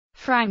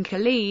Frank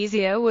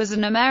Alesia was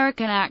an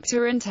American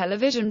actor and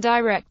television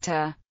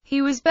director.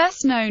 He was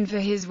best known for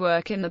his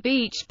work in the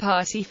beach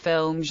party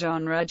film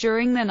genre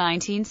during the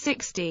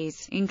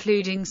 1960s,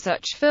 including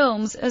such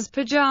films as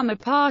Pajama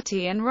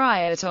Party and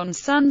Riot on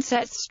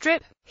Sunset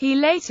Strip. He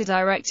later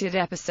directed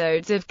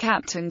episodes of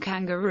Captain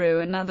Kangaroo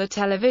and other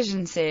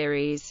television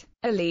series.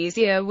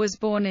 Alesia was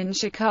born in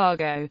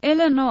Chicago,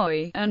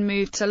 Illinois, and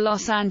moved to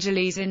Los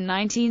Angeles in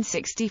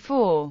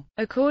 1964.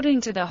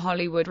 According to The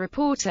Hollywood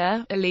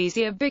Reporter,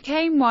 Alesia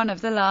became one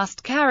of the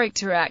last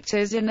character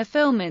actors in the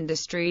film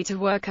industry to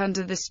work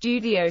under the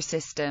studio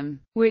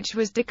system, which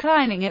was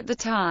declining at the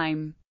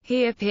time.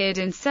 He appeared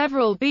in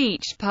several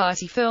beach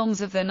party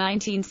films of the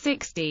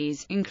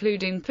 1960s,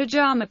 including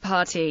Pajama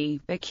Party,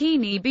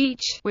 Bikini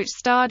Beach, which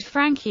starred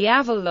Frankie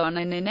Avalon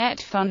and Annette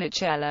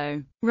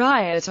Funicello,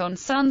 Riot on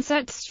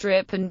Sunset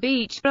Strip, and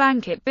Beach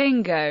Blanket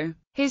Bingo.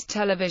 His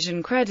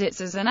television credits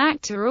as an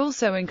actor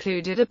also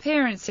included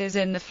appearances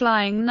in The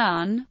Flying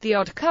Nun, The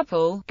Odd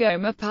Couple,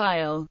 Gomer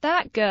Pyle,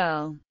 That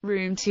Girl,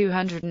 Room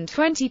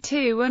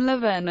 222 and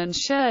Laverne and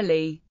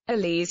Shirley.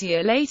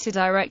 Alesia later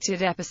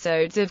directed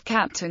episodes of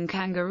Captain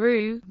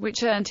Kangaroo,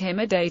 which earned him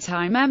a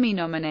Daytime Emmy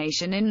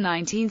nomination in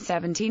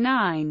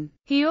 1979.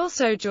 He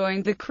also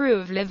joined the crew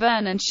of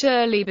Laverne and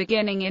Shirley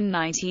beginning in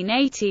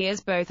 1980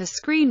 as both a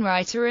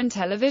screenwriter and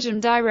television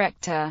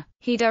director.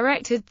 He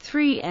directed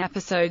 3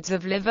 episodes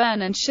of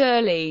Laverne and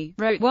Shirley,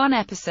 wrote 1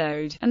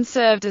 episode, and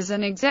served as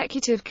an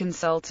executive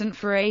consultant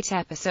for 8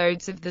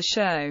 episodes of the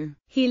show.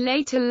 He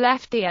later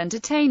left the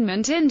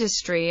entertainment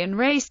industry and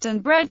raced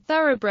and bred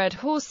thoroughbred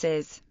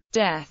horses.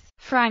 Death.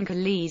 Frank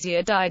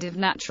Alesia died of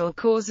natural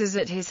causes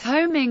at his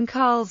home in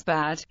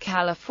Carlsbad,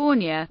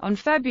 California, on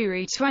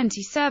February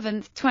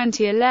 27,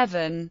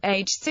 2011,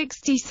 age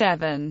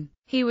 67.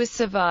 He was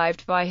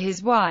survived by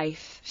his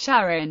wife,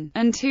 Sharon,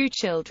 and 2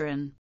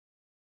 children.